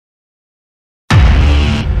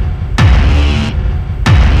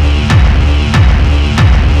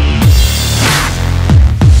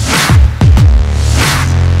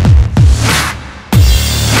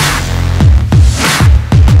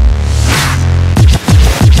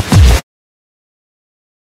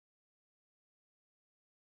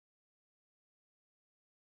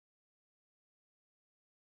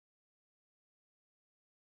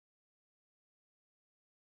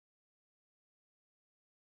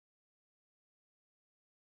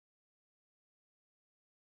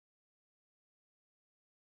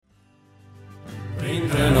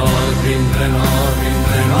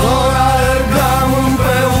printre nori alergăm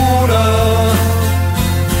împreună.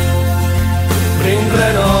 Printre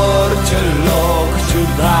nori ce loc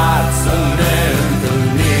ciudat să ne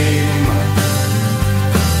întâlnim.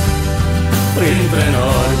 Printre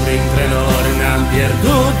nori ne-am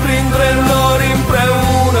pierdut, printre nori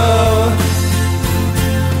împreună.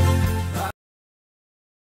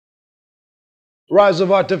 Rise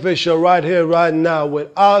of Artificial, right here, right now, with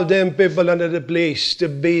all them people under the place to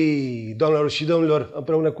be. Doamnelor și domnilor,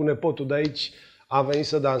 împreună cu nepotul de aici, am venit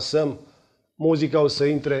să dansăm. Muzica o să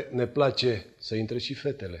intre, ne place să intre și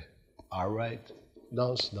fetele. All right?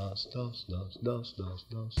 Dance, dance, dance, dance, dance, dance,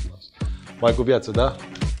 dance, dance. Mai cu viață, da?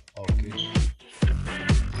 Ok.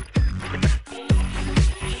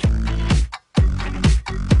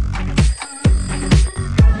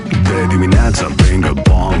 De dimineața pingă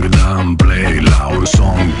bong, dăm play la un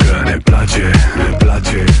song că ne place, ne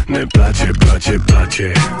place, ne place, place,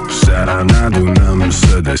 place. Seara ne adunăm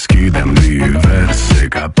să deschidem diverse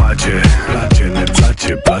capace. Place, ne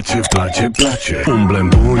place, place, place, place. Umblem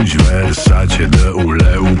pungi Versace, dă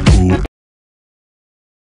uleu cu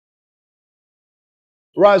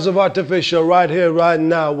Rise of Artificial, right here, right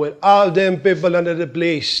now, with all them people under the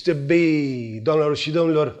place to be. Doamnelor și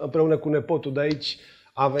domnilor, împreună cu nepotul de aici,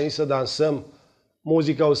 am venit să dansăm.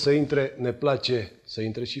 Muzica o să intre, ne place să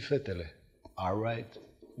intre și fetele. All right?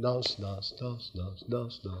 Dance, dance, dance, dance,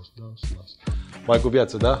 dance, dance, dance, dance. Mai cu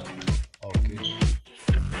viață, da? Ok.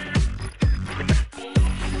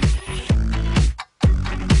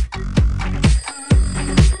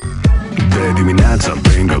 De dimineața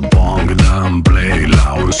pingă bong, dăm play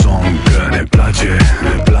la un song că ne place,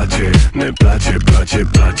 ne place, ne place, place,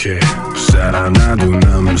 place. Seara ne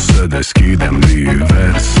adunăm să deschidem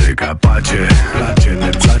diverse capace. Place, ne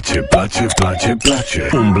place, place, place, place.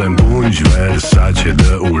 Umblem pungi Versace,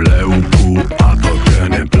 dă uleu cu apă că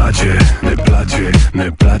ne place, ne place,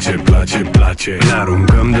 ne place, place, place. Ne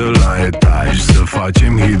aruncăm de la etaj să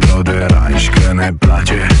facem hidroderanj că ne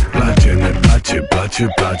place, place, ne place, place,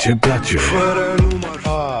 place, place. Fără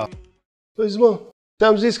număr. Păi mă,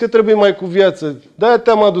 te-am zis că trebuie mai cu viață. De-aia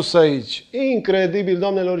te-am adus aici. Incredibil,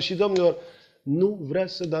 doamnelor și domnilor. Nu vrea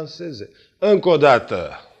să danseze. Încă o dată.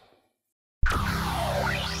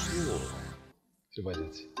 Ce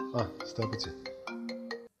faceți? Stai puțin.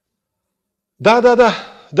 Da.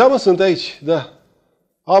 Da, mă, sunt aici. Da.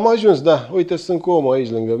 Am ajuns, da. Uite, sunt cu omul aici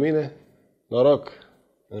lângă mine. Noroc.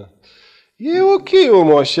 E ok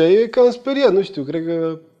omul așa. E cam speriat. Nu știu, cred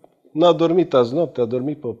că n-a dormit azi noapte. A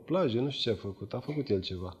dormit pe plajă. Nu știu ce a făcut. A făcut el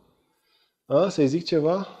ceva. Să-i zic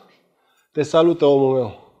ceva? Te salută omul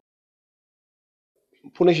meu.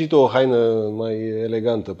 Pune și tu o haină mai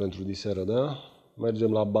elegantă pentru diseară, da?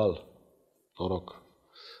 Mergem la bal. Noroc.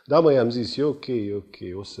 Da, mă, i-am zis, e ok,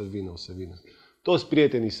 o să vină. Toți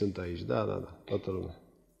prietenii sunt aici, da, toată lumea.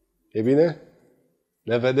 E bine?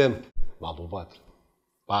 Ne vedem. M-am pupat.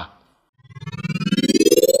 Pa!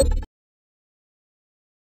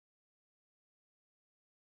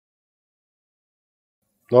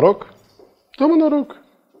 Noroc? Da, mă, noroc.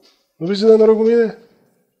 Nu vrei să dai noroc cu mine?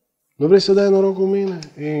 Nu vrei să dai noroc cu mine?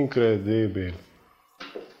 Incredibil.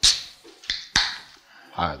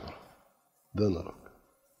 Hai, noroc. Dă noroc.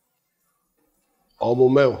 Omul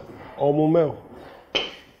meu.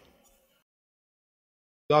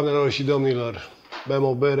 Doamnelor și domnilor, bem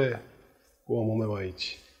o bere cu omul meu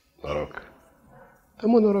aici. Noroc. Dă,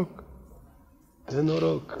 mă, noroc. Dă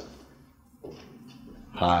noroc.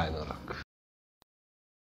 Hai, noroc.